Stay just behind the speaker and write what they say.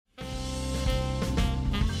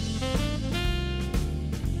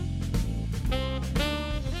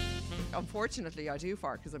unfortunately, I do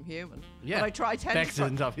fart because I'm human. Yeah. But I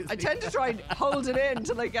tend obviously. to try and hold it in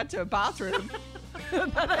until I get to a bathroom.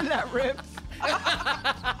 And then I let rip.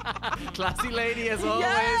 Classy lady as always.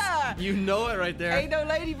 Yeah. You know it right there. Ain't no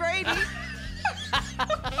Lady Brady.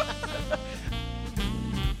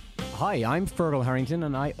 Hi, I'm Fergal Harrington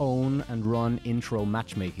and I own and run Intro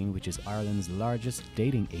Matchmaking, which is Ireland's largest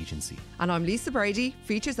dating agency. And I'm Lisa Brady,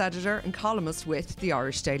 features editor and columnist with the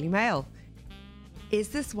Irish Daily Mail. Is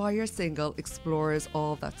This Why You're Single explores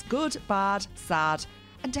all that's good, bad, sad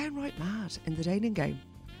and downright mad in the dating game.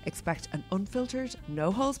 Expect an unfiltered,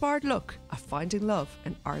 no-holds-barred look at finding love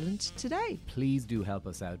in Ireland today. Please do help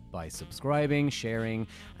us out by subscribing, sharing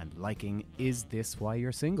and liking Is This Why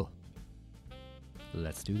You're Single?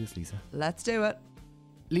 Let's do this, Lisa. Let's do it.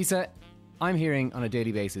 Lisa, I'm hearing on a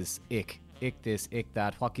daily basis, ick this, ick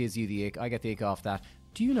that. What gives you the ick? I get the ick off that.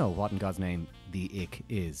 Do you know what in God's name the ick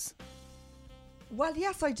is? Well,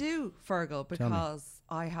 yes, I do, Fergal, because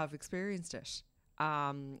I have experienced it.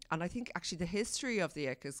 And I think actually the history of the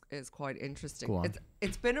ick is quite interesting. Go on.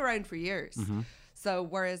 It's been around for years. Mm-hmm. So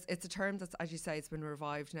whereas it's a term that's, as you say, it's been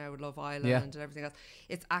revived now with Love Island and everything else.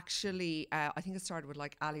 It's actually, I think it started with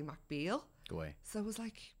like Ally McBeal. Go away. So it was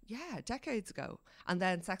like, yeah, decades ago. And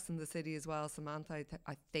then Sex and the City as well. Samantha,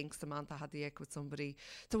 I think Samantha had the ick with somebody.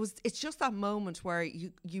 So it's just that moment where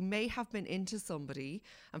you may have been into somebody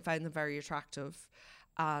and found them very attractive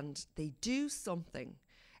and they do something.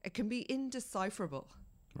 It can be indecipherable.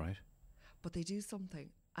 Right. But they do something.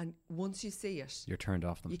 And once you see it, you're turned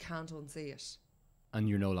off them. You can't unsee it. And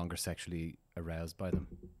you're no longer sexually aroused by them.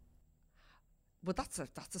 But that's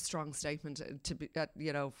a strong statement to be,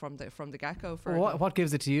 from the get-go. What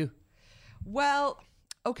gives it to you? Well,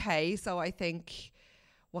 okay, so I think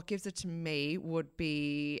what gives it to me would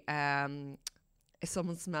be if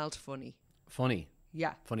someone smelled funny. Funny?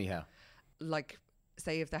 Yeah. Funny how? Like,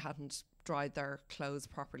 say if they hadn't dried their clothes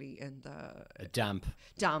properly in the... Damp.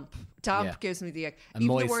 Damp gives me the ick. A Even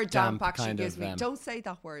moist, the word damp actually kind gives of, me... Don't say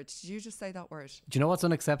that word. Did you just say that word? Do you know what's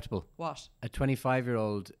unacceptable? What? A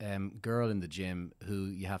 25-year-old girl in the gym who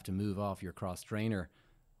you have to move off your cross trainer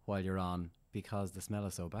while you're on because the smell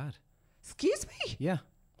is so bad. Excuse me? Yeah.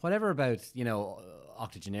 Whatever about,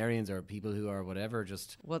 octogenarians or people who are whatever,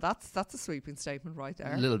 just... Well, that's a sweeping statement right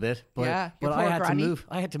there. A little bit. But, yeah, but I had granny. to move.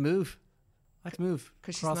 I had to move.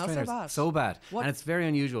 Because she smells so bad. So bad. What? And it's very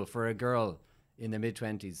unusual for a girl in their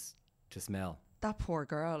mid-20s to smell. That poor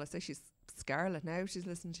girl. I say she's scarlet now. She's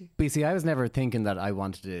listening to you. But you see, I was never thinking that I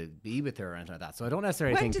wanted to be with her or anything like that. So I don't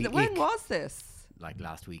necessarily think when was this? Like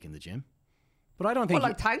last week in the gym. But I don't think...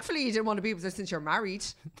 Well, thankfully you didn't want to be with her since you're married.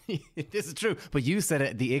 This is true. But you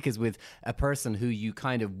said the ick is with a person who you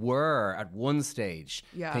kind of were at one stage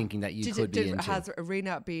thinking that you could be into. Has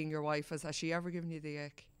Arena being your wife, has she ever given you the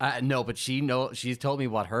ick? No, but she's told me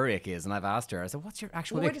what her ick is and I've asked her. I said, what's your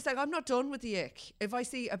actual ick? Wait a second, I'm not done with the ick. If I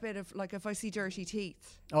see a bit of, if I see dirty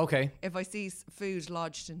teeth. Okay. If I see food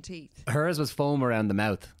lodged in teeth. Hers was foam around the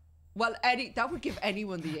mouth. Well, that would give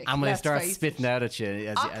anyone the ick. And when I start spitting out at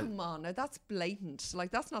you... come on, now that's blatant.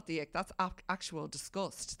 Like, that's not the ick. That's actual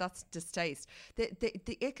disgust. That's distaste.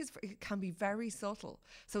 The ick can be very subtle.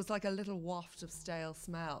 So it's like a little waft of stale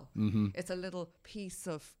smell. Mm-hmm. It's a little piece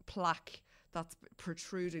of plaque that's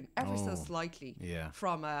protruding ever so slightly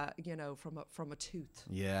from a tooth.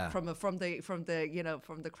 Yeah. From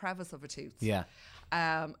the crevice of a tooth. Yeah.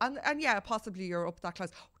 And possibly you're up that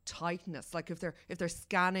close. Tightness, like if they're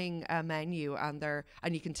scanning a menu and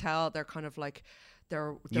you can tell they're kind of like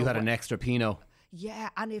they're you had an extra Pinot. Yeah,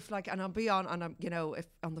 and if and I'll be on and I'm if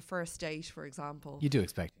on the first date, for example, you do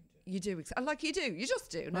expect. You do, you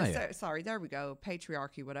just do. No, sorry, there we go.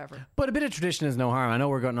 Patriarchy, whatever. But a bit of tradition is no harm. I know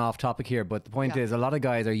we're getting off topic here, but the point is a lot of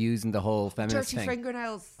guys are using the whole feminist dirty thing.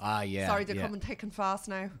 Fingernails. Yeah. Sorry, they're coming thick and fast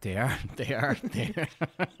now. They are.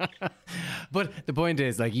 But the point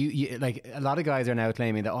is, like you like a lot of guys are now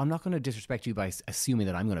claiming that, I'm not going to disrespect you by assuming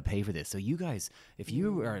that I'm going to pay for this. So you guys, if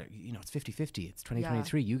you are, it's 50-50, it's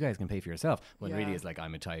 2023, you guys can pay for yourself. When really it's like,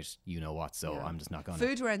 I'm a tight, so I'm just not going to.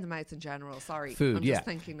 Food around the mouth in general, sorry. Food, I'm just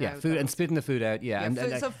thinking now. Yeah, food and spitting the food out,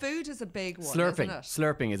 so food is a big one, slurping. isn't it?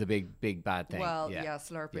 Slurping is a big bad thing. Well, slurping. Yeah,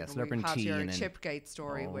 slurping we've had tea your and then, Chipgate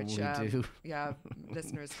story, which we do.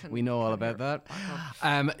 listeners can. We know all about that.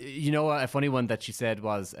 A funny one that she said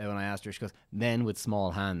was when I asked her, she goes, "Men with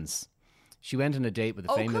small hands." She went on a date with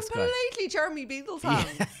a famous guy. Completely Jeremy Beadle's hands.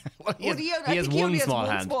 Well, he has one small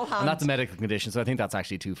hand. And that's a medical condition, so I think that's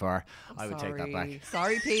actually too far. I would take that back.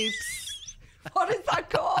 Sorry, peeps. What is that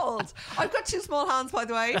called? I've got 2 small hands, by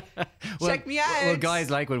the way. Check me out. Well, guys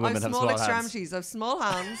like when women have small extremities. I have small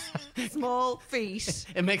hands, small feet.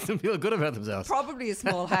 It makes them feel good about themselves. Probably a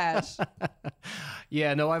small head.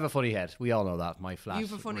 Yeah, no, I have a funny head. We all know that. My flat. You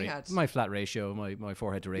have a funny head. My flat ratio, my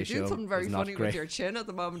forehead to ratio. You're doing something very is not funny great. with your chin at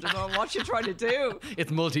the moment. I don't know what you're trying to do.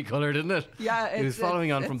 It's multicolored, isn't it? Yeah, it was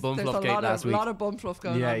following on from Bumfluff Gate last week. There's a lot of Bumfluff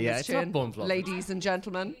going on. Yeah, this it's chin, not Bumfluff. ladies and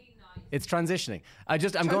gentlemen. It's transitioning. I'm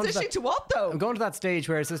transitioning going to, to what though? I'm going to that stage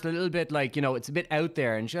where it's just a little bit like, you know, it's a bit out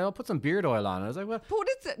there, and I'll put some beard oil on. I was like, well, but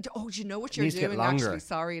it's do you know what you're needs to get doing? longer. Actually,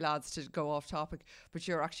 sorry lads to go off topic, but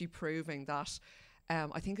you're actually proving that.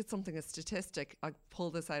 I think it's something, a statistic. I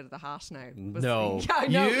pull this out of the hat now. No. Yeah, I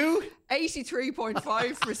know. You?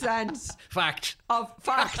 83.5% fact. of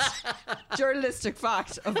journalistic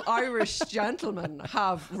fact of Irish gentlemen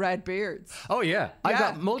have red beards. Oh yeah, I've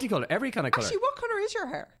got multicolour, every kind of colour. Actually, what colour is your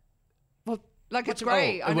hair? Well, like it's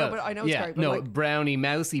grey. I know it's grey. But no, like, browny,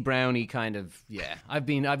 mousy browny kind of. Yeah, I've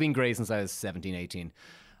been grey since I was 17, 18.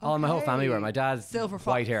 All my whole family were. My dad's Silver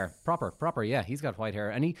white fox. hair, proper. Yeah, he's got white hair,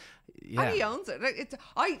 and he. Yeah. And he owns it. Like,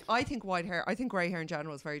 I think white hair, I think grey hair in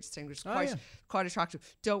general is very distinguished, quite attractive.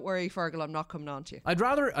 Don't worry, Fergal, I'm not coming on to you. I'd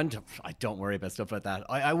rather, and I don't worry about stuff like that.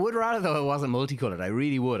 I would rather though it wasn't multicolored. I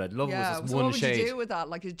really would. I'd love if it was just so one what would shade. you do with that?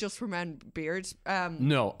 Like, it's just for men beards?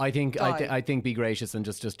 No, I think be gracious and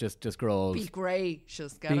just grow old. Be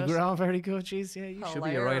gracious, get it? Oh, very good. Jeez, yeah, you should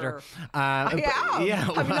be a writer. I am. Yeah,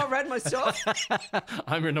 have you not read my stuff?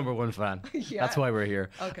 I'm your number one fan. Yeah. That's why we're here.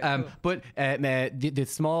 Okay, cool. But the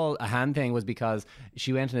small hand thing was because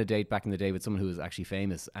she went on a date back in the day with someone who was actually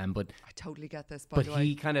famous. But I totally get this. By the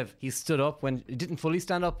way, but he stood up when he didn't fully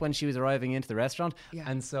stand up when she was arriving into the restaurant,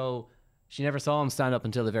 and so she never saw him stand up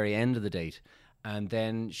until the very end of the date. And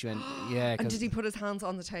then she went, yeah. And did he put his hands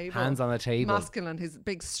on the table? Hands on the table. Masculine, his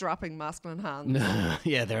big strapping masculine hands.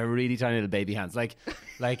 Yeah, they're really tiny little baby hands, like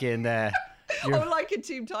in. Like in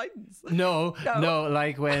Teen Titans. No,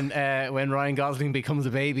 like when Ryan Gosling becomes a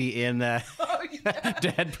baby in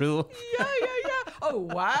Deadpool. Yeah. Oh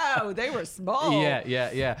wow, they were small.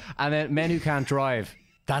 Yeah. And then men who can't drive.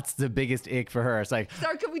 That's the biggest ick for her. It's like,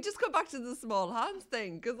 sorry, can we just go back to the small hands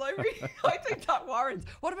thing? Because I think that warrants.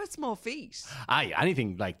 What about small feet?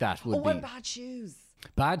 Anything like that would be. And bad shoes.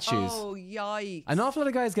 Bad shoes. Oh, yikes. An awful lot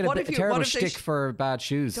of guys get a terrible shtick for bad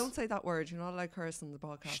shoes. Don't say that word. You're not allowed curse on the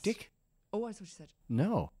podcast. Shtick? Oh, I thought you said.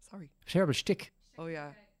 No. Sorry. Terrible shtick. Oh,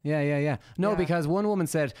 yeah. Yeah. No, Yeah. because one woman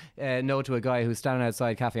said no to a guy who was standing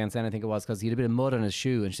outside Cafe Ansen, I think it was, because he had a bit of mud on his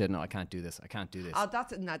shoe, and she said, "No, I can't do this.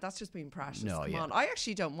 That's just being precious. No, Come on. I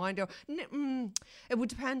actually don't mind. It would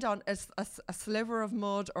depend on a sliver of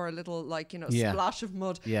mud or a little splash of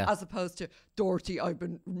mud, as opposed to dirty. I've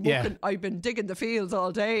been digging the fields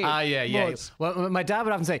all day. Yeah. Well, my dad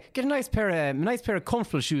would often say, "Get a nice pair of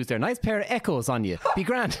comfortable shoes there, nice pair of Echoes on you. Be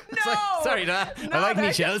grand." No, like, sorry, Dad. I like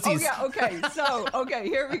me Chelsea's. Oh yeah, okay. So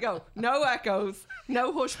here we go. No Echoes,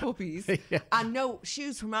 no Hush Puppies, and no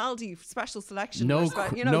shoes from Aldi special selection. No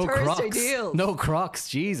Thursday Crocs. deals. No Crocs.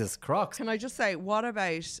 Jesus, Crocs. Can I just say, what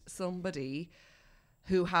about somebody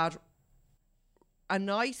who had a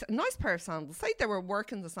nice pair of sandals? Say they were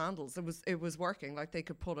working the sandals. It was working, like they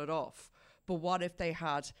could pull it off. But what if they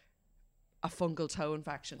had a fungal toe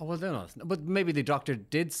infection? Oh, well, they're not. But maybe the doctor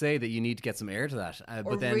did say that you need to get some air to that. Or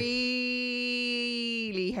but then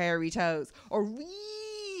really hairy toes, or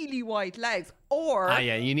really white legs, or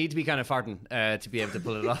you need to be kind of farting to be able to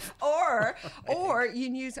pull it off. or you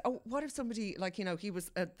can use. What if somebody he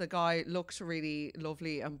was the guy looked really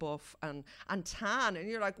lovely and buff and tan, and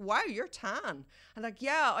you're like, wow, you're tan, and like,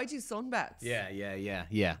 yeah, I do sunbeds. Yeah.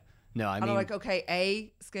 No, I mean, I'm like,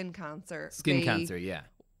 okay, skin cancer, B, yeah.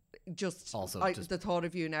 Just also the thought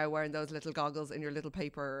of you now wearing those little goggles and your little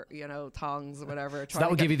paper, thongs or whatever. So that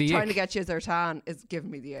would give you the trying ick. to get you their tan is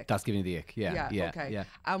giving me the ick. That's giving you the ick. Yeah. Okay. Yeah.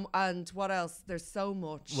 And what else? There's so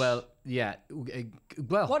much. Well, yeah.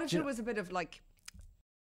 Well, what if there was a bit of like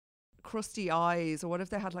crusty eyes, or what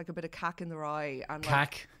if they had like a bit of cack in their eye and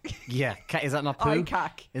cack? Yeah. Is that not poo? Eye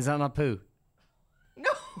cack. Is that not poo?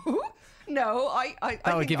 No. I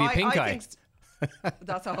that would give you pink eye.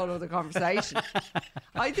 That's a whole other conversation.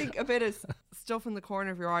 I think a bit of stuff in the corner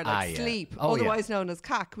of your eye, like sleep, otherwise known as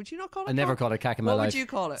cack. Would you not call it? I never called it cack in my life. What would you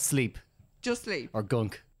call it? Sleep. Just sleep. Or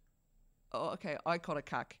gunk. Oh, okay. I call it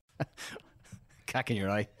cack. Cack in your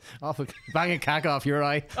eye. Bang a cack off your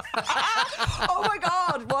eye. Oh my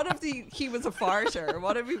God! What if he was a farter?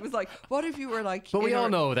 What if he was like? What if you were like? But we all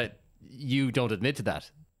know that you don't admit to that.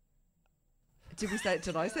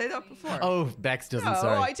 Did I say that before? Oh, Bex doesn't. No,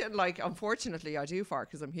 sorry. I didn't. Unfortunately, I do fart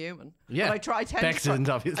because I'm human. Yeah. But Bex doesn't,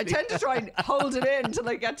 obviously. I tend to try and hold it in until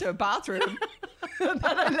I get to a bathroom. and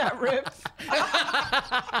then I let rip.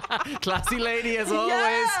 Classy lady as always.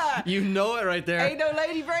 Yeah. You know it right there. Ain't no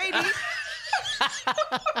Lady Brady.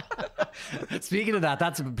 Speaking of that,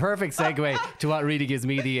 that's a perfect segue to what really gives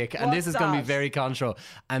me the ick. And What's this is going to be that? very controversial.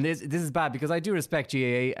 And this is bad because I do respect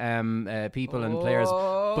GAA people and players.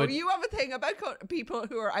 Oh, But you have a thing about people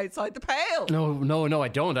who are outside the pale. no, I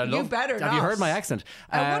don't. I love. better Have you not. heard my accent?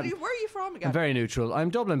 Where are you from again? I'm very neutral. I'm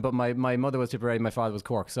Dublin, but my mother was Tipperary, my father was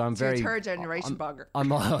Cork, so I'm So you're very third generation bugger.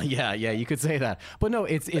 yeah, you could say that. But no,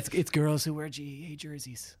 it's girls who wear GAA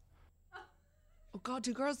jerseys. Oh God,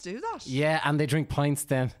 do girls do that? Yeah, and they drink pints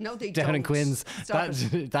then. No, they down in don't. Quins. Stop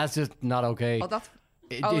That's just not okay. Oh, that's.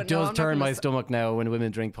 It, oh, it no, does I'm not turn gonna my s- stomach now when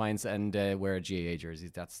women drink pints and wear GAA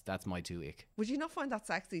jerseys. That's my two ick. Would you not find that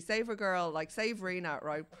sexy? Say if a girl, like say Verena,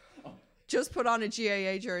 right? Just put on a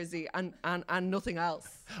GAA jersey and nothing else.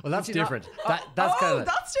 Well, that's Would you not- different. That's kind of.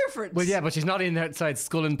 that's different. Well, yeah, but she's not in outside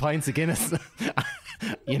sculling pints of Guinness,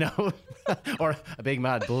 you know, or a big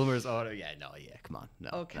mad Bulmers. Oh, yeah, come on, no.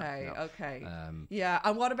 Okay, no. okay. Yeah,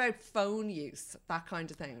 and what about phone use? That kind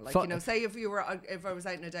of thing. Like, say if I was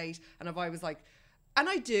out on a date and if I was like, and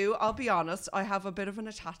I do, I'll be honest, I have a bit of an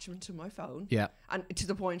attachment to my phone. Yeah. And to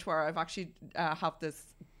the point where I've actually have this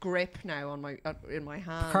grip now on my in my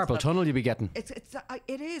hand. Carpal that- tunnel you'll be getting. It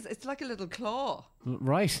is. It's like a little claw.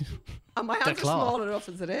 Right. And my hands are claw. small enough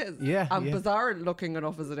as it is. Yeah, And yeah. bizarre looking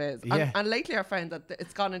enough as it is. Yeah. And lately I found that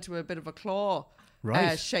it's gone into a bit of a claw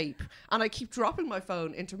Right. shape. And I keep dropping my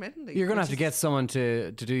phone intermittently. You're going to which have to is- get someone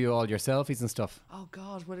to do you all your selfies and stuff. Oh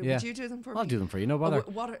God, would Yeah. you do them for me? I'll do them for you, no bother.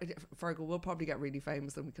 Fergal, we'll probably get really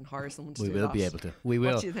famous and we can hire someone to We do will that. be able to. We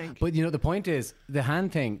will. What do you think? But you know, the point is the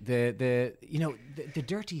hand thing, the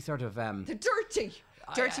dirty sort of The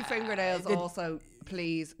dirty fingernails also.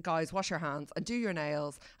 Please, guys, wash your hands and do your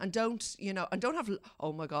nails and don't have.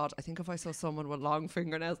 Oh my God, I think if I saw someone with long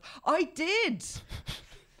fingernails, I did.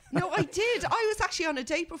 No, I did. I was actually on a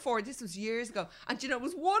date before. This was years ago, and it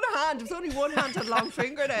was one hand. It was only one hand had long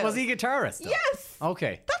fingernails. Was he a guitarist? Though? Yes.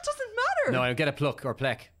 Okay. That doesn't matter. No, I'll get a pluck or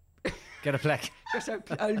plek. Get a plek.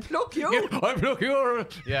 I'll pluck you. I pluck you.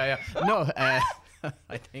 Yeah. No,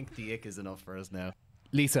 I think the ick is enough for us now.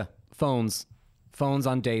 Lisa, phones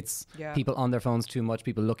on dates, Yeah. people on their phones too much,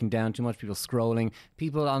 people looking down too much, people scrolling,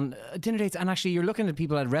 people on dinner dates, and actually you're looking at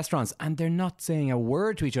people at restaurants and they're not saying a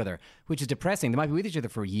word to each other, which is depressing. They might be with each other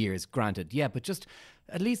for years, granted, yeah, but just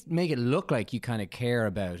at least make it look like you kind of care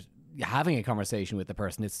about having a conversation with the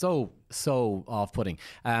person. It's so off-putting.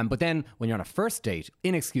 But then when you're on a first date,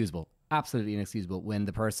 inexcusable. Absolutely inexcusable when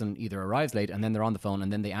the person either arrives late and then they're on the phone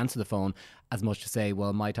and then they answer the phone as much to say,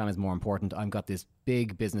 well, my time is more important. I've got this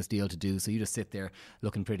big business deal to do. So you just sit there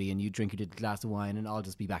looking pretty and you drink your glass of wine and I'll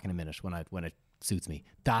just be back in a minute when it suits me.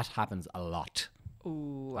 That happens a lot.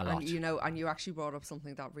 Ooh, A lot. and you actually brought up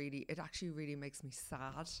something that really makes me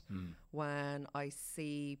sad when I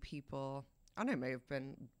see people, and I may have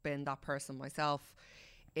been that person myself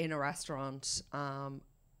in a restaurant,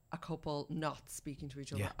 a couple not speaking to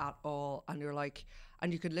each other at all, and you're like,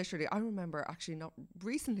 and you could literally, I remember actually not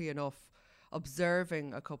recently enough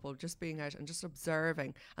observing a couple just being out and just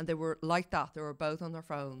observing, and they were like that. They were both on their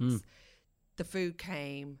phones. The food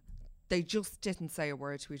came, they just didn't say a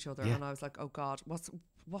word to each other, and I was like, oh God,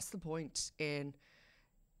 what's the point in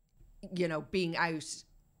being out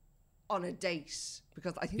on a date?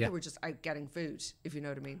 Because I think they were just out getting food, if you know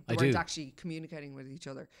what I mean. They weren't actually communicating with each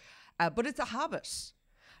other, but it's a habit.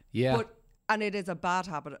 Yeah. And it is a bad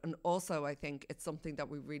habit. And also, I think it's something that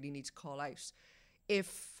we really need to call out.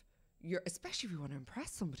 Especially if you want to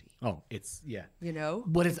impress somebody. Oh, it's, yeah.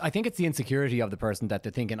 But I think it's the insecurity of the person that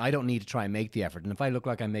they're thinking, I don't need to try and make the effort. And if I look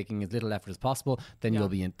like I'm making as little effort as possible, then you'll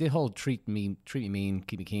be in the whole treat me mean,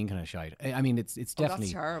 keep me keen kind of shite. I mean, it's definitely.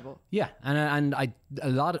 that's terrible. Yeah. And a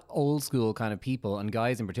lot of old school kind of people and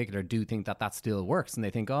guys in particular do think that still works. And they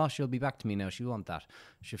think, oh, she'll be back to me now. She want that.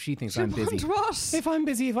 If she thinks I'm busy. What? If I'm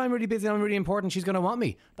busy, if I'm really busy, I'm really important, she's going to want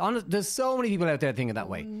me. There's so many people out there thinking that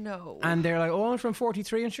way. No. And they're like, oh, I'm from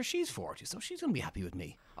 43 and sure, she's 40, so she's going to be happy with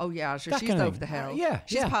me. Oh yeah, sure. That She's kind of over thing. the hill. Yeah,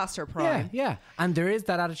 She's past her prime. Yeah. And there is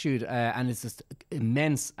that attitude, and it's just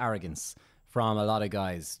immense arrogance from a lot of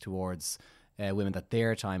guys towards women that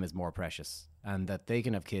their time is more precious and that they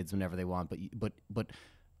can have kids whenever they want, but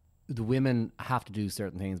the women have to do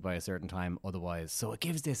certain things by a certain time otherwise. So it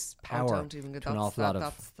gives this power Don't even get to an awful lot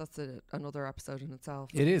of. That's another episode in itself.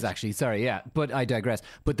 It is actually, sorry, yeah, but I digress.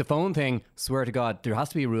 But the phone thing, swear to God, there has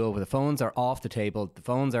to be a rule where the phones are off the table, the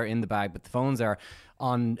phones are in the bag, but the phones are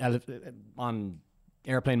on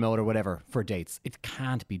airplane mode or whatever for dates. It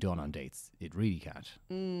can't be done on dates. It really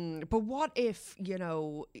can't. But what if,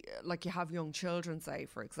 like you have young children, say,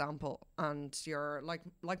 for example, and you're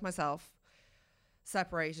like myself,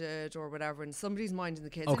 separated or whatever, and somebody's minding the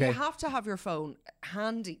kids, Okay. and you have to have your phone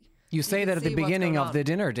handy. You say can that at the see what's beginning going of on. the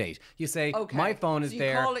dinner date. You say, Okay. my phone is so you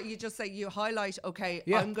there. Call it, you just say, you highlight, okay,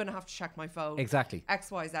 Yeah. I'm going to have to check my phone. Exactly. X,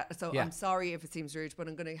 Y, Z. So Yeah. I'm sorry if it seems rude, but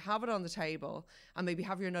I'm going to have it on the table and maybe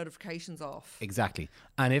have your notifications off. Exactly.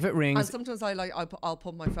 And if it And rings, sometimes I'll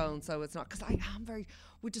put my phone so it's not, because I am very,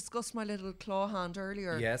 we discussed my little claw hand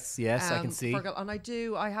earlier. yes, I can see. And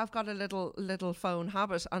I have got a little phone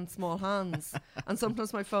habit and small hands. And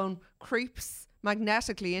sometimes my phone creeps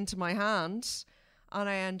magnetically into my hand. And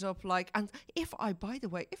I end up like, and by the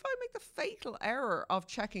way, if I make the fatal error of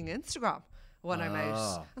checking Instagram when I'm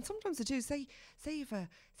out, and sometimes I do, say if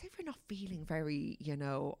you're not feeling very,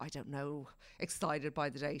 I don't know, excited by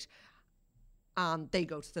the date, and they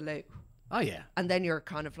go to the loo, Oh, yeah. and then you're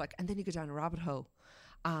kind of like, and then you go down a rabbit hole.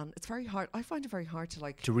 And it's very hard. I find it very hard to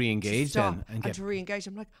like To re-engage stop then. and to re-engage.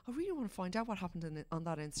 I'm like, I really want to find out what happened on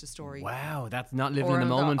that Insta story. Wow, that's not living Or in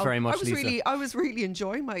the on that- moment very much, Lisa. I was really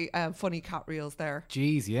enjoying my funny cat reels there.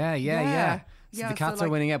 Jeez, yeah. Yeah. So Yeah, the cats so, are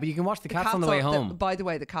like, winning out, but you can watch the cats on the are- way home. by the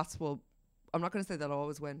way, the cats will. I'm not going to say they'll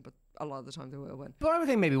always win, but a lot of the time they will win. But I would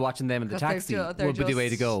think maybe watching them in the Because taxi they're would be the way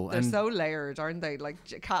to go. They're so layered, aren't they? Like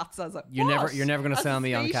cats as a You're never going to As sell a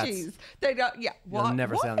me on cats. species. They don't. Yeah. You'll What?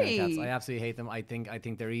 never sell me on cats. Why? I absolutely hate them. I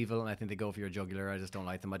think they're evil, and I think they go for your jugular. I just don't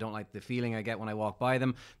like them. I don't like the feeling I get when I walk by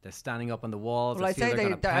them. They're standing up on the walls. Well, I feel say they're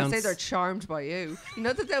gonna I say pounce. they're charmed by you. You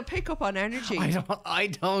know that they'll pick up on energy. I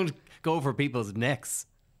don't go for people's necks.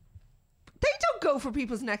 They don't go for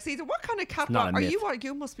people's necks either. What kind of cat not a are myth. you?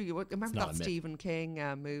 You must be. Remember not that a myth. Stephen King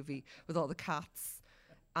movie with all the cats,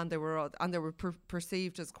 and they were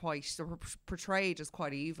perceived as they were portrayed as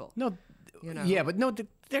quite evil. No, You know. yeah, but no,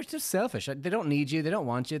 they're just selfish. They don't need you. They don't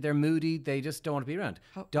want you. They're moody. They just don't want to be around.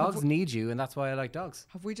 Dogs need you, and that's why I like dogs.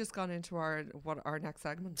 Have we just gone into our next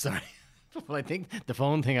segment? Sorry. Well, I think the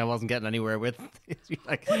phone thing I wasn't getting anywhere with.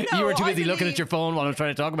 Like, no, you were too I busy looking believe- at your phone while I'm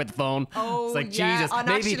trying to talk about the phone. Oh, it's like, yeah. Jesus, And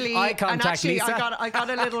maybe actually, eye contact, Lisa. I got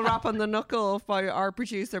a little rap on the knuckle by our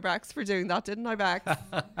producer Bex for doing that, didn't I, Bex?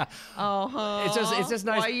 It's just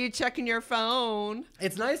nice. Why are you checking your phone?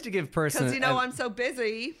 It's nice to give person. Because I'm so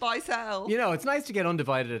busy. Buy, sell. It's nice to get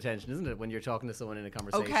undivided attention, isn't it, when you're talking to someone in a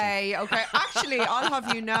conversation? Okay. Actually, I'll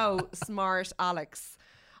have you know, smart Alex,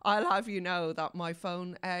 I'll have you know that my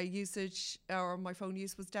phone usage or my phone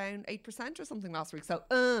use was down 8% or something last week. So,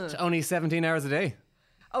 It's only 17 hours a day.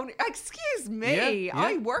 only, excuse me, Yeah.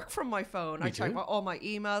 I work from my phone. I check too. all my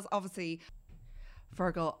emails. Obviously,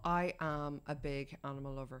 Virgo, I am a big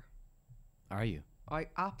animal lover. Are you? I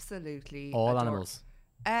absolutely All adore- animals.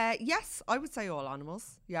 Yes, I would say all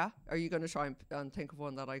animals. Yeah. Are you going to try and think of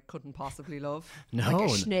one that I couldn't possibly love? No. Like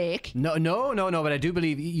a snake. No. But I do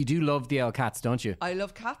believe you do love the old cats, don't you? I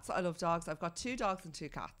love cats. I love dogs. I've got 2 dogs and 2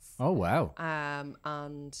 cats. Oh wow.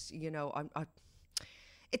 And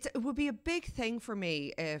it would be a big thing for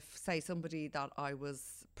me if, say, somebody that I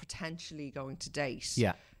was potentially going to date,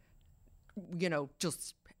 Yeah.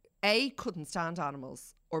 just A, couldn't stand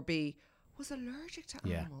animals, or B, was allergic to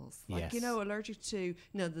Yeah. animals. Yes. Allergic to,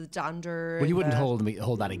 the dander. Well, you wouldn't the-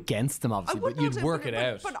 hold that against them, I obviously, would but you'd not, work it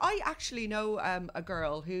out. But I actually know a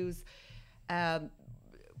girl who's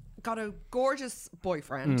got a gorgeous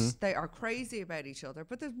boyfriend. They are crazy about each other,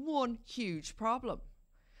 but there's one huge problem.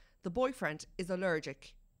 The boyfriend is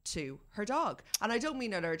allergic to her dog. And I don't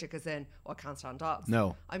mean allergic as in, I can't stand dogs.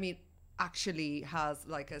 No. I mean, actually has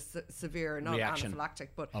like a severe, not Reaction. anaphylactic,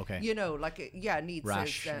 but Okay. needs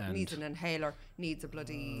Rash needs an inhaler, needs a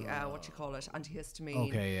bloody antihistamine.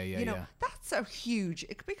 Okay, yeah. That's a huge,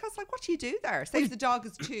 because like, what do you do there? Say if the dog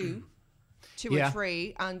is two or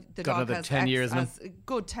 3, and the Got dog another has 10 years in him. has a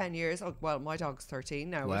good 10 years. Oh, well, my dog's 13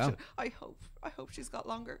 now. Wow. Which I hope she's got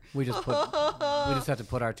longer. We just had to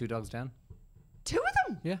put our 2 dogs down. 2 of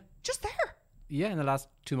them. Yeah. Just there. Yeah, in the last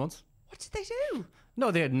 2 months. What did they do? No,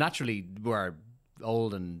 they naturally were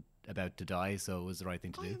old and about to die, so it was the right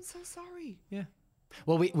thing to I do. am so sorry. Yeah.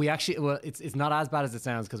 Well, we actually, it's not as bad as it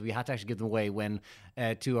sounds, because we had to actually give them away when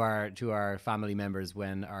to our family members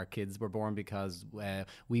when our kids were born, because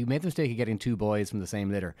we made the mistake of getting 2 boys from the same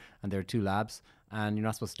litter, and they're 2 labs, and you're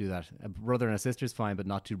not supposed to do that. A brother and a sister's fine, but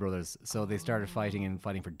not 2 brothers. So they started fighting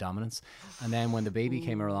for dominance, and then when the baby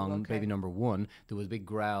came along, baby number 1, there was a big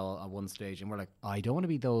growl at one stage, and we're like, I don't want to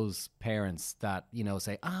be those parents that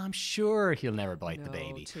say, I'm sure he'll never bite the No,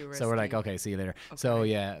 baby. too So we're like, risky. okay, see you later. So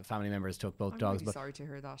yeah, family members took both I'm dogs, really but sorry to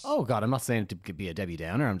hear that. oh god, I'm not saying to be a Debbie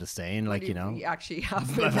Downer. I'm just saying, like, You actually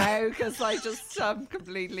have me now, because I just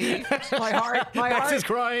completely my heart is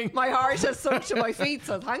crying. My heart has sunk to my feet.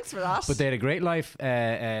 So thanks for that. But they had a great life.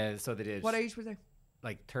 So they did. What age were they?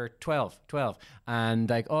 like 12. And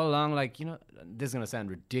like all along, like, you know, this is going to sound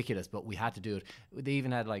ridiculous, but we had to do it. They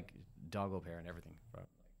even had like doggo pair and everything.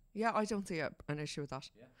 Yeah, I don't see an issue with that.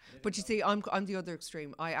 Yeah, but you see, I'm the other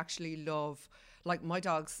extreme. I actually love, like, my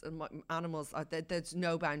dogs and my animals. There's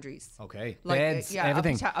no boundaries. Okay, like, beds,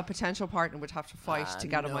 everything. A potential partner would have to fight to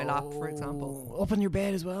get on my lap, for example. Up in your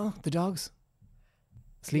bed as well. The dogs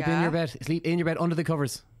sleep in your bed. Sleep in your bed under the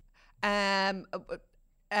covers.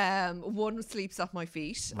 One sleeps at my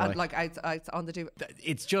feet, Right. and like out on the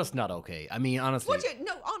It's just not okay. I mean, honestly.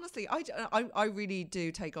 No, honestly, I really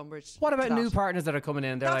do take umbrage. What about to new that. partners that are coming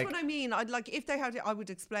in? They're That's like, what I mean. I'd like, if they had it, I would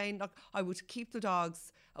explain. Like, I would keep the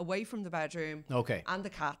dogs away from the bedroom. Okay. And the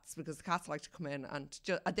cats, because the cats like to come in and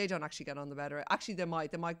they don't actually get on the bed. Or actually, they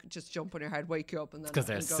might just jump on your head, wake you up, and then because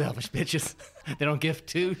they're and go. selfish bitches. They don't give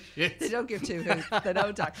two shits. They don't give two hoots. They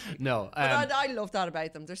don't actually. No. But I love that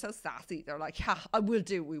about them. They're so sassy. They're like, "Ha, I will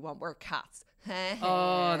do what we want. We're cats."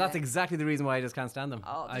 Oh, that's exactly the reason why I just can't stand them.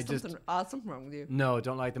 Oh, there's something wrong with you. No,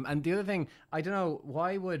 don't like them. And the other thing, I don't know,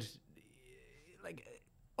 why would, like,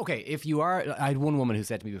 okay, if you are, I had one woman who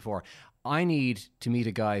said to me before, I need to meet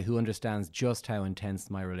a guy who understands just how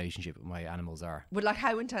intense my relationship with my animals are. But like,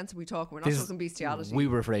 how intense are we talking? We're not talking bestiality. We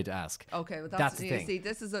were afraid to ask. Okay, well that's the thing. See,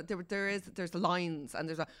 this is there's lines,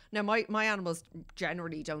 and now my animals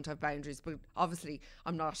generally don't have boundaries, but obviously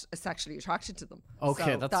I'm not sexually attracted to them. Okay,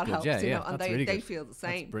 so that's that good. helps, Yeah, you yeah, know, and that's really they good. feel the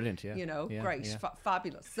same. That's brilliant. Yeah, you know, yeah, great, yeah.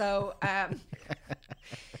 fabulous. So,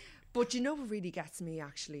 but you know what really gets me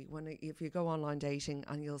actually, if you go online dating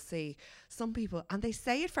and you'll see some people, and they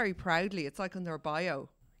say it very proudly. It's like on their bio.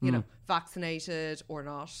 You know, vaccinated or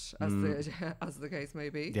not, as the case may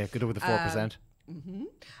be. Yeah, good with the 4%.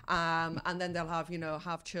 And then they'll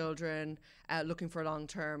have children, looking for long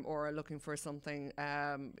term or looking for something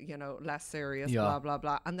less serious, Yeah. blah blah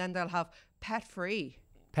blah. And then they'll have pet free.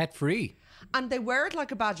 Pet free. And they wear it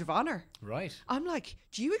like a badge of honor. Right. I'm like,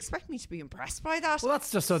 do you expect me to be impressed by that? Well, that's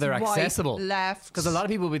just so they're Swipe accessible. left. Because a lot of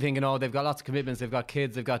people will be thinking, oh, they've got lots of commitments, they've got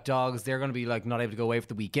kids, they've got dogs, they're going to be like not able to go away for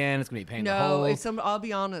the weekend. It's going to be a pain in the hole. I'll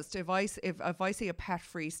be honest. If I see a pet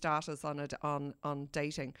free status on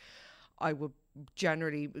dating, I would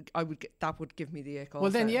that would give me the ick. Well,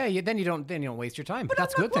 then then you don't waste your time. But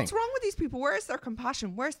that's a good thing. What's wrong with these people? Where's their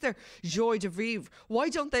compassion? Where's their joie de vivre? Why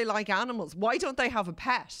don't they like animals? Why don't they have a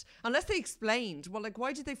pet? Unless they explained, well, like,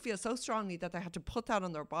 why did they feel so strongly that they had to put that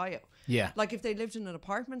on their bio? Yeah. Like, if they lived in an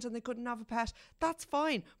apartment and they couldn't have a pet, that's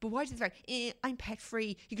fine. But why did they like, I'm pet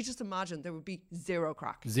free? You could just imagine there would be zero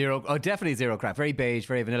crack. Definitely zero crack. Very beige,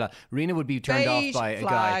 very vanilla. Rena would be turned Beige, off by a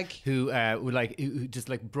flag. guy who who just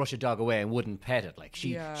like brush a dog away and wouldn't pet it. Like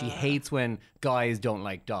she hates when guys don't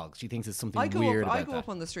like dogs. She thinks it's something weird about that. I go up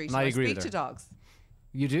on the street and and I agree speak with to her. dogs.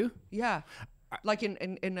 You do? Yeah. Like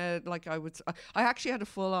in a, like I actually had a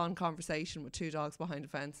full on conversation with two dogs behind a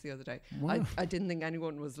fence the other day. Wow. I didn't think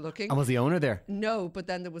anyone was looking. And was the owner there? No, but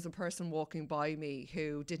then there was a person walking by me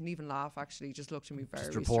who didn't even laugh, actually, just looked at me very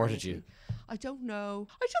Just reported strangely. you. I don't know.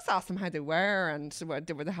 I just asked them how they were and were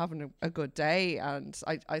they having a good day, and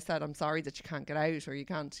I said, I'm sorry that you can't get out or you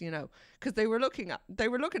can't, because they were looking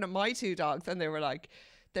at my two dogs and they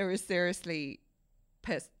were seriously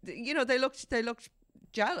pissed. They looked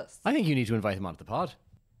jealous. I think you need to invite him onto the pod.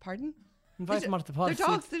 Pardon? Invite them onto the pod. They're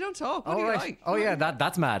dogs. They don't talk. What Oh, do you right. like? Oh, yeah.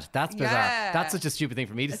 That's mad. That's bizarre. Yeah. That's such a stupid thing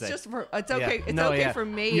for me to say. It's okay. Yeah. It's No, okay yeah. for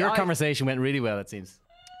me. Your conversation went really well, it seems.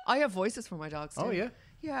 I have voices for my dogs too. Oh, yeah?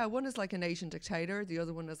 Yeah, one is like an Asian dictator. The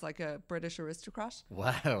other one is like a British aristocrat.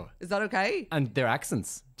 Wow. Is that okay? And their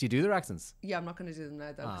accents. Do you do their accents? Yeah, I'm not going to do them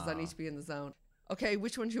now though because I need to be in the zone. Okay,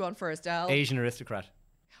 which one do you want first, Elle? Asian aristocrat.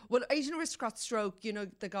 Well, Asian aristocrat stroke.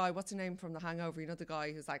 The guy. What's his name from The Hangover? The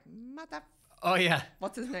guy who's like, mother. Oh, yeah.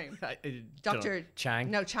 What's his name? Dr.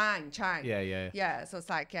 Chang. No, Chang. Yeah. Yeah, so it's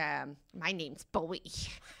like, my name's Bowie.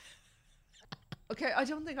 Okay, I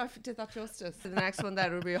don't think I did that justice. The next one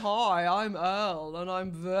then would be, hi, I'm Elle, and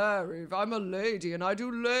I'm a lady, and I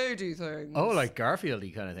do lady things. Oh, like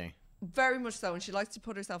Garfield-y kind of thing. Very much so, and she likes to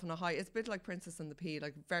put herself in a high. It's a bit like Princess and the Pea,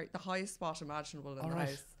 like the highest spot imaginable in the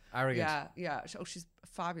house. Arrogant. Yeah. Oh, she's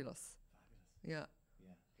fabulous. Yeah.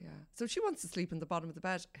 So she wants to sleep in the bottom of the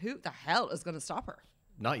bed. Who the hell is going to stop her?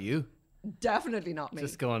 Not you. Definitely not me.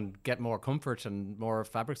 Just go and get more comfort and more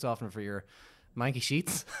fabric softener for your manky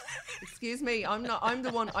sheets. Excuse me, I'm the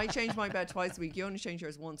one. I change my bed twice a week. You only change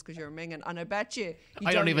yours once because you're a minging, and I bet you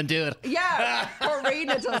I don't even do it. Yeah, or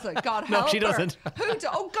Rena does it. God help No, she her. doesn't.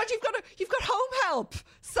 Oh God, you've got home help.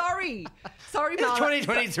 Sorry, It's Mala.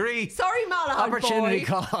 2023. Sorry, Mala. Opportunity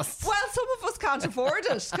costs. Well, some of us can't afford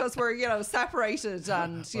it because we're separated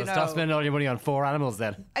and Stop spending all your money on 4 animals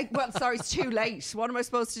then. Sorry, it's too late. What am I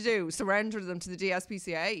supposed to do? Surrender them to the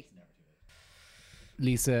DSPCA?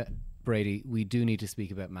 Lisa Brady, we do need to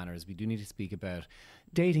speak about manners. We do need to speak about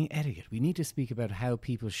dating etiquette. We need to speak about how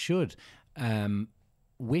people should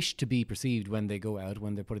wish to be perceived when they go out,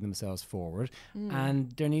 when they're putting themselves forward.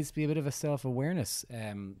 And there needs to be a bit of a self-awareness,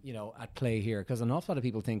 at play here, because an awful lot of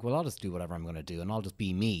people think, well, I'll just do whatever I'm going to do and I'll just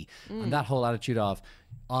be me. And that whole attitude of,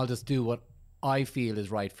 I'll just do what I feel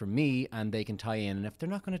is right for me and they can tie in. And if they're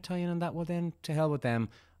not going to tie in on that, well, then to hell with them.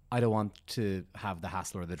 I don't want to have the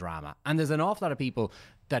hassle or the drama. And there's an awful lot of people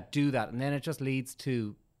that do that. And then it just leads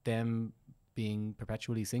to them being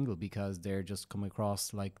perpetually single because they're just coming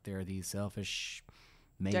across like they're these selfish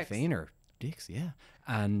May Feiner dicks, yeah.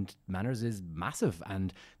 And manners is massive.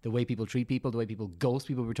 And the way people treat people, the way people ghost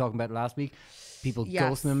people, we were talking about last week, people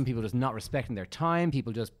ghosting them, people just not respecting their time,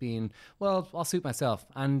 people just being, well, I'll suit myself.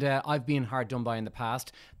 And I've been hard done by in the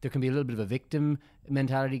past. There can be a little bit of a victim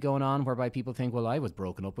mentality going on whereby people think, well, I was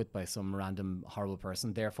broken up with by some random horrible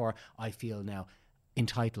person, therefore I feel now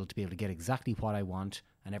entitled to be able to get exactly what I want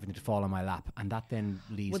and everything to fall on my lap. And that then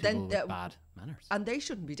leaves people with bad manners. And they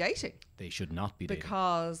shouldn't be dating. They should not be dating.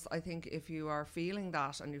 Because I think if you are feeling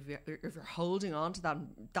that and if you're holding on to that,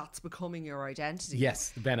 that's becoming your identity.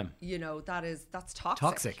 Yes, the venom. That's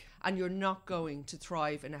toxic. And you're not going to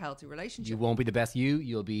thrive in a healthy relationship. You won't be the best you.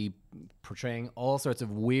 You'll be portraying all sorts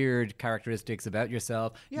of weird characteristics about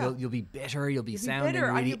yourself. Yeah. You'll be bitter. You'll be sounding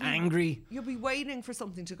really angry. You'll be waiting for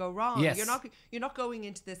something to go wrong. Yes. You're not going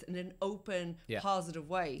into this in an open, positive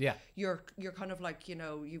way. Yeah. You're kind of like,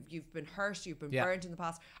 you've been hurt, you've been burnt in the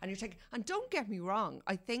past, and you're taking. And don't get me wrong,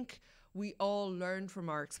 I think we all learn from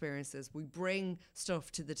our experiences. We bring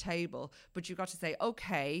stuff to the table, but you've got to say,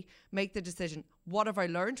 okay, make the decision. What have I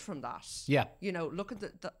learned from that? Yeah. Look at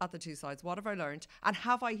the two sides. What have I learned? And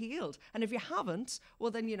have I healed? And if you haven't, well,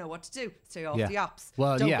 then you know what to do. Stay off the apps.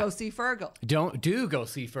 Well, don't go see Fergal. Don't go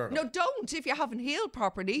see Fergal. No, don't. If you haven't healed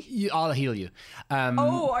properly. I'll heal you.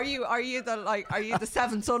 Are you the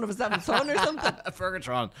seventh son of a seventh son or something?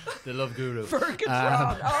 Fergatron, the love guru.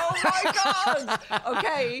 Fergatron. Oh my God.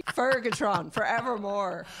 Okay, Fergatron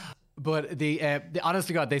forevermore. But the honest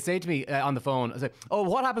to God, they say to me on the phone, I was like, oh,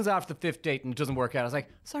 what happens after the fifth date and it doesn't work out? I was like,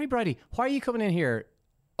 sorry, Bridie, why are you coming in here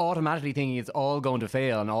automatically thinking it's all going to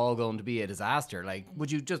fail and all going to be a disaster? Like,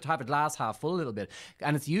 would you just have it glass half full a little bit?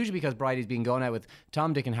 And it's usually because Bridie's been going out with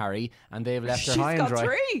Tom, Dick and Harry and they've left her high and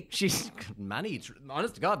dry. She's got 3. She's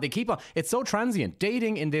honest to God, they keep on. It's so transient.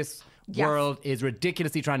 Dating in this world is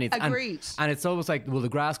ridiculously transient. Agreed. And it's almost like, well, the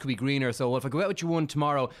grass could be greener. So if I go out with you one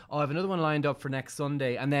tomorrow, I have another one lined up for next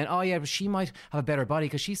Sunday. And then, but she might have a better body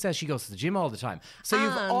because she says she goes to the gym all the time. So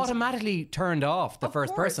you've automatically turned off the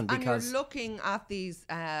first person because... And you're looking at these,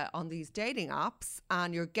 on these dating apps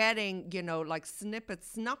and you're getting, like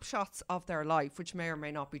snapshots of their life, which may or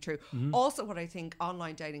may not be true. Mm-hmm. Also, what I think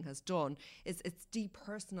online dating has done is it's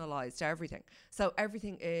depersonalized everything. So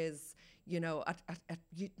everything is...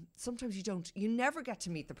 sometimes you never get to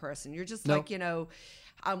meet the person. You're just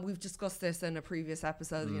and we've discussed this in a previous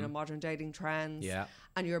episode, modern dating trends. Yeah.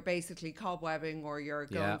 And you're basically cobwebbing or you're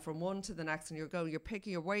going from one to the next and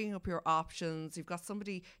you're weighing up your options. You've got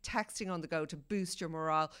somebody texting on the go to boost your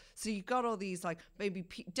morale. So you've got all these maybe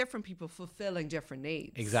different people fulfilling different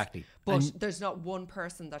needs. Exactly. But there's not one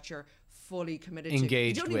person that you're fully committed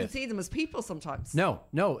engaged to. You don't even see them as people sometimes. No,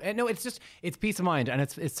 it's peace of mind. And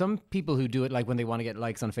it's some people who do it like when they want to get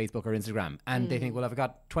likes on Facebook or Instagram and they think, well, I've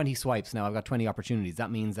got 20 swipes now, I've got 20 opportunities.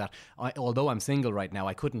 That means that although I'm single right now,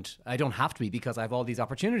 I don't have to be because I have all these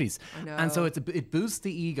opportunities. I know. And so it boosts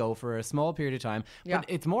the ego for a small period of time. But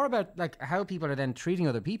it's more about how people are then treating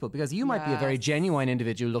other people, because you might be a very genuine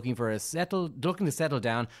individual looking to settle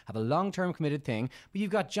down, have a long-term committed thing, but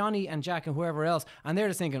you've got Johnny and Jack and whoever else, and they're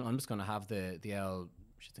just thinking, I'm just going to have the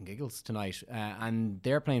shits and giggles tonight, and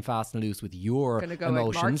they're playing fast and loose with your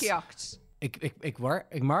emotions.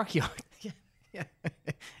 Igmarkiocht. Yeah.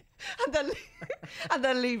 And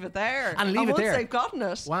then leave it there. And once they've gotten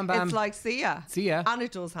it, wham, bam. It's like, see ya. And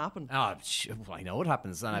it does happen. Oh, I know what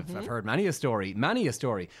happens. And I've heard many a story.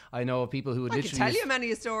 I know of people who would literally... I can tell you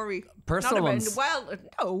many a story. Personal ones. Well,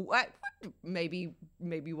 no, maybe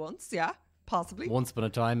once, yeah, possibly. Once upon a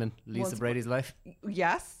time in Lisa Brady's life.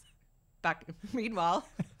 Yes. Meanwhile.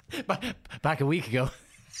 Back a week ago.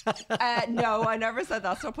 No, I never said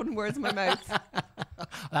that. Stop putting words in my mouth.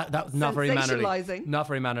 That was not very mannerly. Not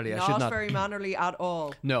very mannerly. I should not. Not very mannerly at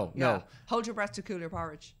all. No. Hold your breath to cool your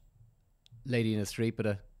porridge. Lady in the street,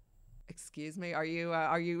 but Excuse me, are you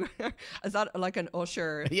is that like an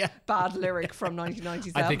Usher bad lyric from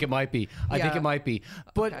 1997? I think it might be.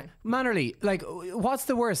 But mannerly, what's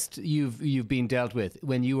the worst you've been dealt with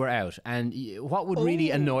when you were out, and what would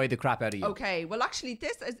really annoy the crap out of you? Okay, well actually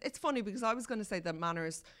it's funny because I was going to say that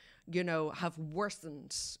manners you know, have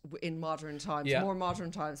worsened in modern times, more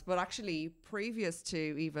modern times. But actually, previous to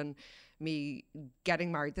even me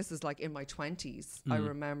getting married, this is like in my 20s. I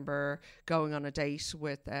remember going on a date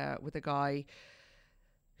with a guy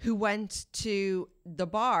who went to the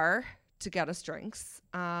bar to get us drinks,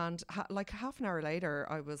 and like half an hour later,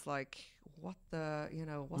 I was like, what the, you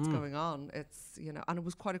know, what's going on? It's, you know, and it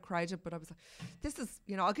was quite a crowded, but I was like, this is,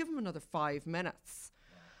 you know, I'll give him another 5 minutes.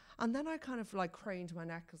 And then I kind of like craned my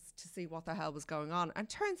neck to see what the hell was going on. And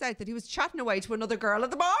turns out that he was chatting away to another girl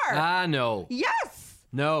at the bar. Ah, no. Yes.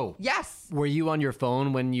 No. Yes. Were you on your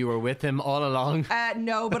phone when you were with him all along?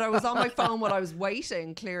 No, but I was on my phone while I was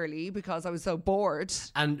waiting, clearly, because I was so bored.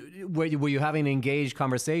 And were you having an engaged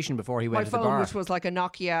conversation before he went to the bar? My phone, which was like a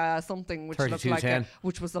Nokia something, which looked like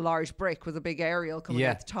which was a large brick with a big aerial coming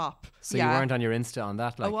out the top. So you weren't on your Insta on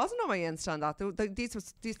that? Like, I wasn't on my Insta on that.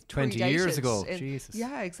 These 20 years ago. Jesus.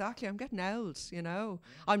 Yeah, exactly. I'm getting old, you know.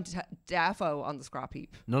 I'm defo on the scrap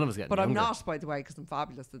heap. None of us getting But younger. I'm not, by the way, because I'm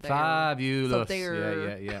fabulous. Fabulous. So they're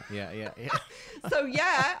Yeah. So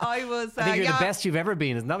yeah, I was. I think you're the best you've ever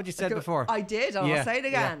been. Isn't that what you said before? I did. And I'll say it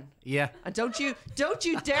again. Yeah. And don't you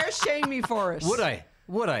dare shame me for it. Would I?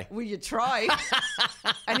 Will you try?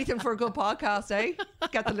 Anything for a good podcast, eh?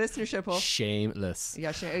 Get the listenership up. Shameless.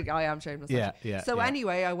 Yeah, I am shameless. Yeah. So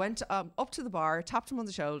anyway, I went up to the bar, tapped him on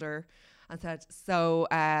the shoulder, and said, "So,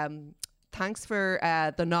 thanks for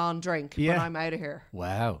the non-drink, but I'm out of here."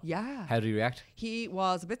 Wow. Yeah. How did he react? He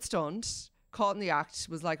was a bit stunned, caught in the act,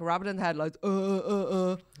 was like a rabbit in the headlights.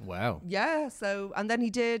 Wow. Yeah. So, and then he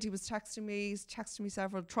was texting me. He's texted me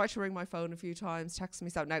several. Tried to ring my phone a few times. Texted me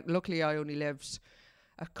several. Now, luckily, I only lived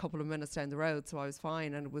a couple of minutes down the road, so I was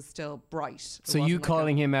fine, and it was still bright. So you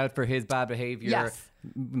calling him out for his bad behaviour,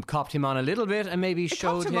 copped him on a little bit, and maybe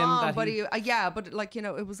showed him that. But but like, you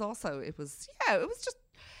know, it was just.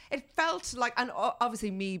 It felt like, and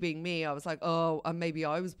obviously me being me, I was like, oh, maybe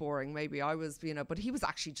I was boring, maybe I was, you know, but he was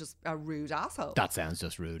actually just a rude asshole. That sounds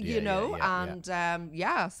just rude, you know,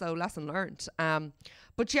 so lesson learned.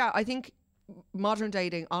 But yeah, I think modern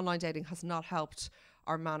dating, online dating has not helped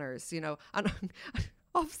our manners, you know, and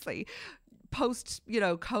obviously post, you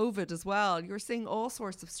know, COVID as well, you're seeing all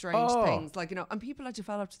sorts of strange things, like, you know, and people have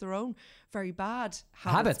developed their own very bad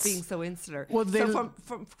habits. Being so insular. Well, so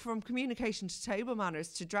from communication to table manners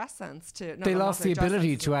to dress sense to they lost the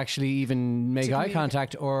ability to actually even make eye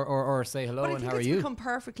contact or say hello and how are you. It's become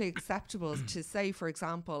perfectly acceptable to say, for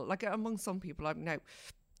example, like among some people, I'm now,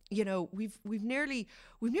 you know, we've nearly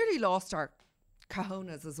lost our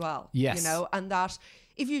cojones as well. Yes. You know, and that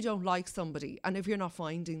if you don't like somebody and if you're not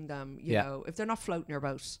finding them, you know, if they're not floating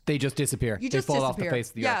about, they just disappear. They fall off the face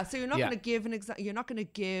of the earth. So you're not going to give you're not going to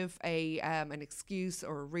give an excuse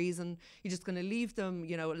or a reason. You're just going to leave them,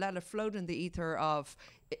 you know, let it float in the ether of,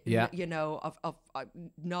 you know, of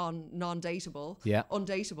non-dateable,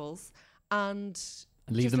 undateables, and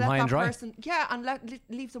leave them high and dry.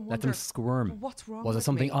 Leave them wonder. Let them squirm. What's wrong? Was it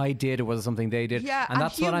something I did or was it something they did? Yeah, and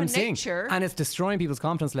that's what I'm seeing. Nature, and it's destroying people's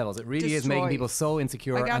confidence levels. It really is making people so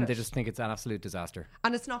insecure, and they just think it's an absolute disaster.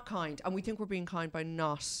 And it's not kind. And we think we're being kind by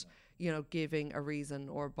not, you know, giving a reason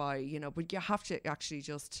or by, you know, but you have to actually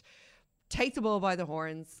just take the bull by the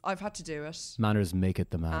horns. I've had to do it. Manners make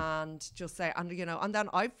it the man. And just say, and you know, and then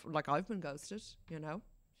I've been ghosted, you know.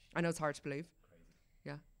 I know it's hard to believe.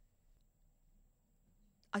 Yeah.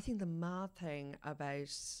 I think the mad thing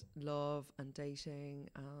about love and dating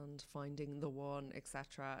and finding the one,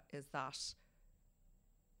 etc., is that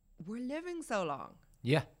we're living so long.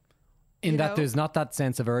 Yeah. In that there's not that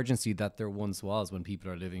sense of urgency that there once was when people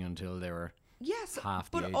are living until they were half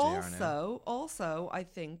the age they are now. But also, I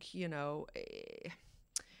think, you know,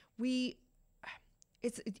 we've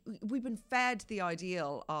been fed the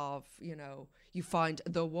ideal of, you know, you find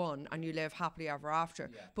the one and you live happily ever after.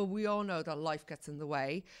 Yeah. But we all know that life gets in the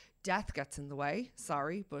way, death gets in the way.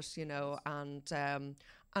 Sorry, but you know, and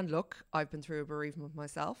look, I've been through a bereavement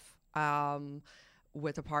myself,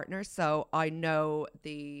 with a partner, so I know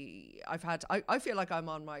I feel like I'm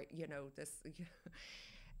on my, you know, this.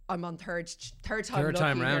 I'm on third time round, third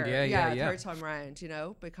time round, you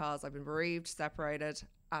know, because I've been bereaved, separated,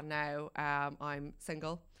 and now I'm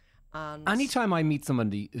single. And anytime I meet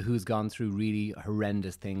somebody who's gone through really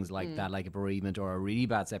horrendous things like that, like a bereavement or a really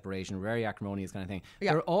bad separation, very acrimonious kind of thing,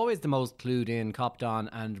 they're always the most clued in, copped on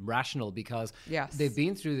and rational because they've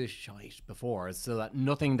been through this shite before, so that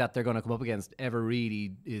nothing that they're going to come up against ever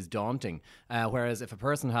really is daunting. Whereas if a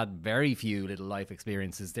person had very few little life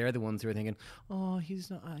experiences, they're the ones who are thinking, oh, he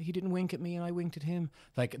didn't wink at me and I winked at him.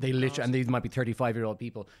 Like they literally, and these might be 35-year-old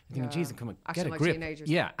people thinking, Jesus, come on, get a grip. Teenagers.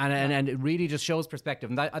 Yeah, and it really just shows perspective,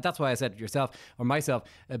 and that's why I said to yourself or myself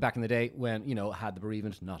back in the day when, you know, had the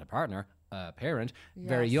bereavement, not a partner, parent,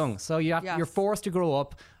 very young. So you're forced to grow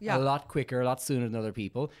up a lot quicker, a lot sooner than other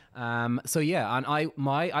people. So yeah, and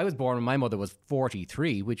I was born when my mother was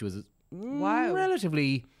 43, which was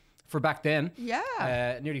relatively, for back then,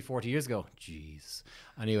 nearly 40 years ago. Jeez.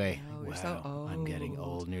 Anyway, I'm getting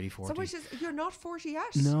old, nearly 40. So which is, you're not 40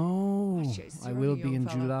 yet? No, I will be in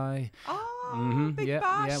July. Oh, big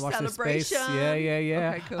bash watch celebration. This space.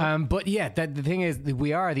 Yeah. Okay, cool. But yeah, the thing is,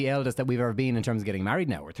 we are the eldest that we've ever been in terms of getting married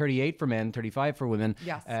now. We're 38 for men, 35 for women.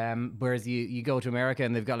 Yes. Whereas you go to America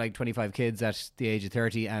and they've got like 25 kids at the age of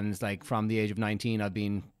 30, and it's like from the age of 19, I've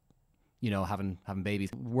been, you know, having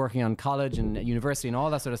babies, working on college and university and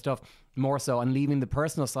all that sort of stuff, more so, and leaving the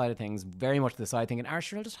personal side of things very much to the side, thinking,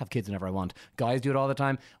 sure, I'll just have kids whenever I want. Guys do it all the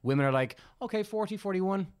time. Women are like, okay, 40,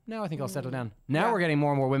 41, now I think I'll settle down. Now we're getting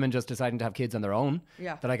more and more women just deciding to have kids on their own.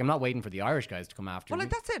 Yeah. They're like, I'm not waiting for the Irish guys to come after me. Well,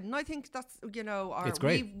 like, that's it. And I think that's, you know, it's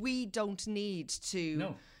great. We don't need to...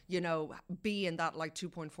 No. You know, be in that like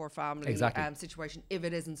 2.4 family situation if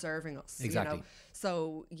it isn't serving us. Exactly. You know?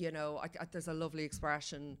 So, you know, there's a lovely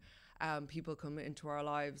expression. People come into our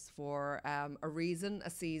lives for a reason, a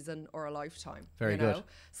season, or a lifetime. Very good.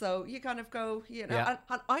 So you kind of go, you know,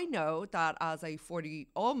 and I know that as a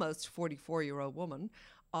almost 44-year-old woman,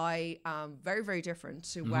 I am very, very different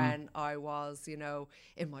to when I was, you know,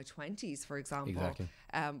 in my 20s, for example. Exactly.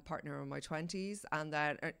 Partner in my 20s, and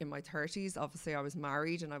then in my 30s, obviously I was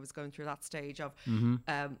married and I was going through that stage of,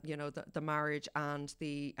 you know, the marriage and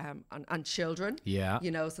the and children. Yeah.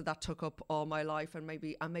 You know, so that took up all my life and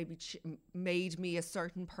maybe made me a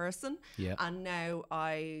certain person. Yeah. And now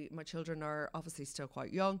my children are obviously still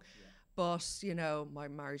quite young. Yeah. But, you know, my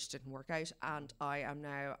marriage didn't work out, and I am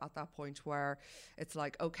now at that point where it's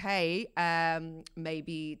like, okay,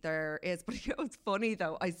 maybe there is, but you know, it's funny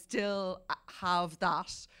though, I still have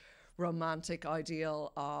that romantic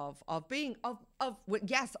ideal of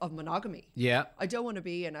monogamy. Yeah. I don't want to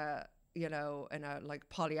be in a, you know, in a like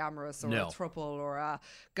polyamorous or a throuple or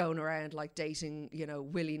going around like dating, you know,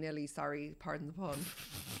 willy-nilly, sorry, pardon the pun.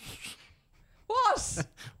 What?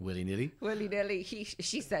 Willy-nilly? Willy-nilly.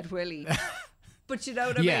 She said willy. But you know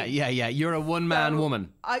what I mean? Yeah. You're a one-man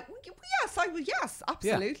woman. Yes,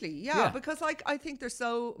 absolutely. Yeah, because like I think there's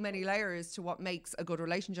so many layers to what makes a good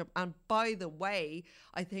relationship. And by the way,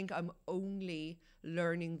 I think I'm only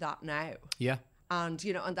learning that now. Yeah. And,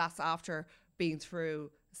 you know, and that's after being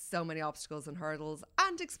through so many obstacles and hurdles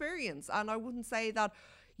and experience. And I wouldn't say that,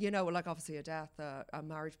 you know, like obviously a death, a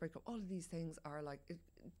marriage breakup, all of these things are like...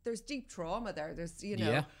 there's deep trauma there. There's, you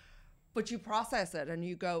know, but you process it and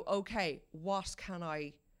you go, okay, what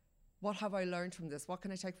have I learned from this? What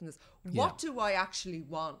can I take from this? What do I actually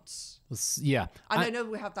want? Yeah. And I know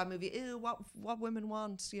we have that movie, what women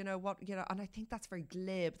want, you know, and I think that's very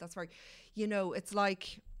glib. That's very, you know, it's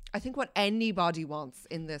like, I think what anybody wants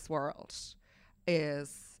in this world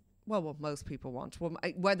is, well, what most people want,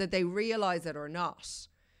 whether they realize it or not,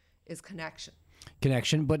 is connection.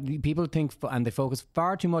 But people think and they focus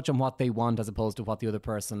far too much on what they want as opposed to what the other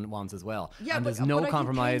person wants as well. Yeah, and there's no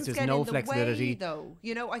compromise, there's no flexibility. Though,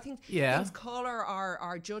 you know, I think things colour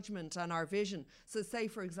our judgment and our vision. So say,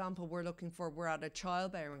 for example, we're at a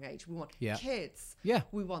childbearing age. We want kids. Yeah.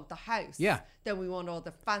 We want the house. Yeah. Then we want all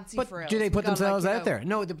the fancy frills. Do they put themselves out there?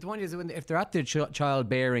 No, the point is, if they're at the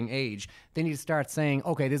childbearing age, they need to start saying,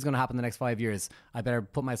 okay, this is going to happen in the next 5 years. I better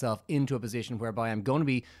put myself into a position whereby I'm going to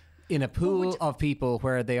be in a pool of people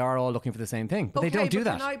where they are all looking for the same thing. But they don't do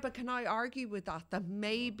that. Can I argue with that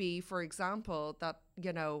maybe, for example, that,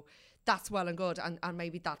 you know, that's well and good and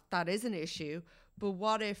maybe that is an issue. But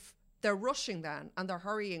what if they're rushing then and they're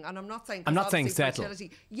hurrying? And I'm not saying settle.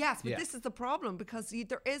 Yes, but this is the problem because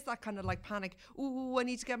there is that kind of like panic. Ooh, I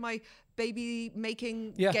need to get my baby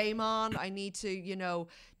making game on. I need to, you know,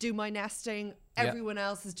 do my nesting. Everyone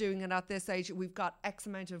else is doing it at this age. We've got X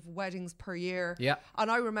amount of weddings per year. Yeah. And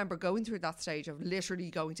I remember going through that stage of literally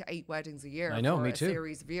going to 8 weddings a year. I know, for me too.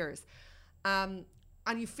 Series of years. And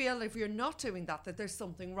you feel if you're not doing that there's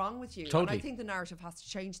something wrong with you. Totally. And I think the narrative has to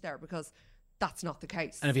change there because that's not the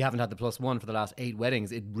case. And if you haven't had the +1 for the last 8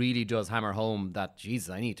 weddings, it really does hammer home that, Jesus,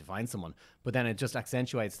 I need to find someone. But then it just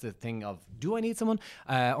accentuates the thing of, do I need someone?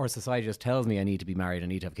 Or society just tells me I need to be married, I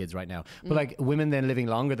need to have kids right now. But like women then living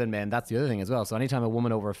longer than men, that's the other thing as well. So anytime a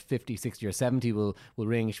woman over 50, 60 or 70 will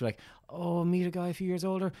ring, she'll be like, oh, meet a guy a few years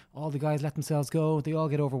older. All the guys let themselves go. They all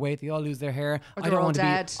get overweight. They all lose their hair. I don't want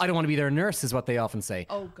to be their nurse is what they often say.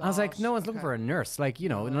 Oh, God. I was like, no one's looking for a nurse. Like, you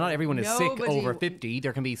know, not everyone is sick over 50.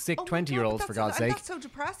 There can be sick 20-year-olds, for God's sake. That's so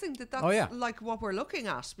depressing that's like what we're looking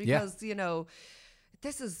at because, you know,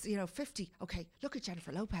 this is, 50. Okay, look at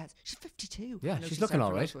Jennifer Lopez. She's 52. Yeah, I know she's looking all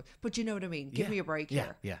Jennifer right. Lopez, but you know what I mean? Give me a break Yeah,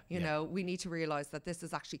 here. yeah, You yeah. know, we need to realise that this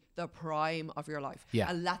is actually the prime of your life. Yeah.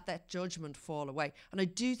 And let that judgment fall away. And I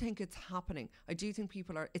do think it's happening. I do think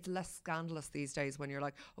it's less scandalous these days when you're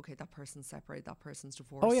like, okay, that person's separated, that person's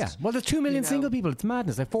divorced. Oh, yeah. Well, there's 2 million know. single people. It's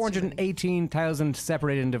madness. Like 418,000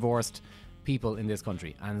 separated and divorced people in this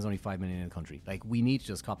country, and there's only 5 million in the country. Like, we need to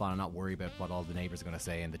just cop on and not worry about what all the neighbours are going to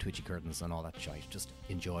say and the twitchy curtains and all that shite. Just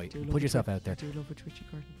enjoy. Put yourself out there. I do love a twitchy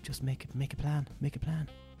curtain. Just make a plan. Make a plan.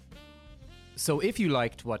 So if you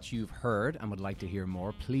liked what you've heard and would like to hear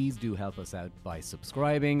more, please do help us out by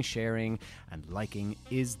subscribing, sharing, and liking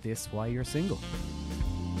Is This Why You're Single?